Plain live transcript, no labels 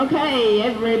Okay,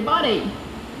 everybody,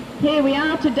 here we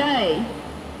are today,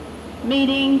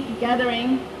 meeting,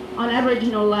 gathering on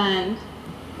Aboriginal land,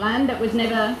 land that was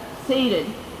never ceded.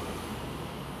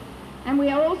 And we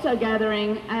are also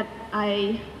gathering at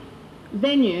a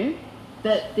venue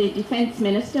that the Defence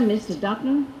Minister, Mr.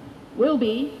 Dutton, will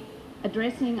be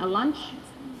addressing a lunch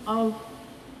of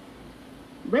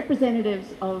representatives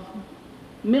of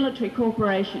military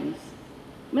corporations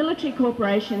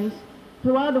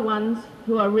who are the ones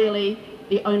who are really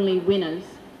the only winners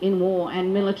in war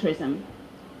and militarism.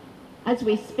 As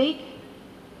we speak,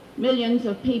 millions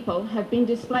of people have been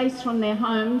displaced from their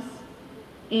homes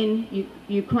in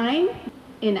Ukraine,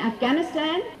 in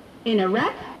Afghanistan, in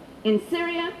Iraq, in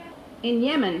Syria, in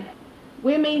Yemen.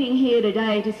 We're meeting here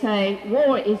today to say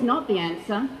war is not the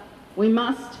answer. We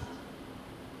must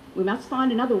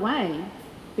find another way,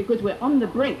 because we're on the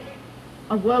brink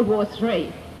of World War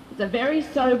III. It's a very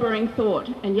sobering thought,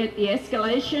 and yet the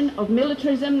escalation of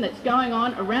militarism that's going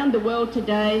on around the world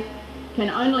today can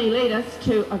only lead us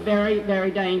to a very,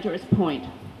 very dangerous point.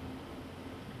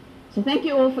 So thank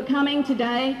you all for coming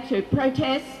today to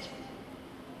protest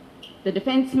the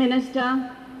Defence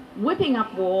Minister whipping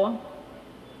up war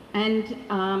and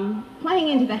playing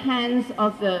into the hands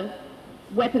of the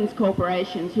weapons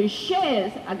corporations whose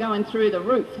shares are going through the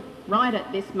roof right at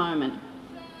this moment.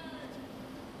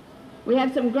 We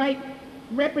have some great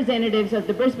representatives of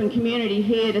the Brisbane community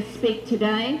here to speak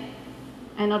today,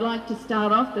 and I'd like to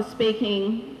start off the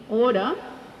speaking order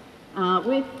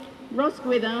with Ross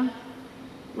Gwither.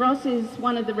 Ross is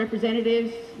one of the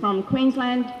representatives from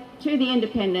Queensland to the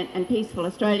Independent and Peaceful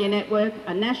Australia Network,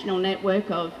 a national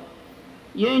network of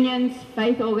unions,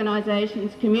 faith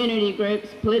organisations, community groups,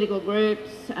 political groups.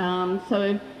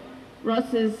 So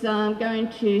Ross is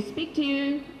going to speak to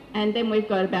you, and then we've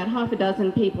got about half a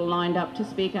dozen people lined up to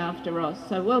speak after Ross.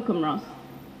 So welcome, Ross.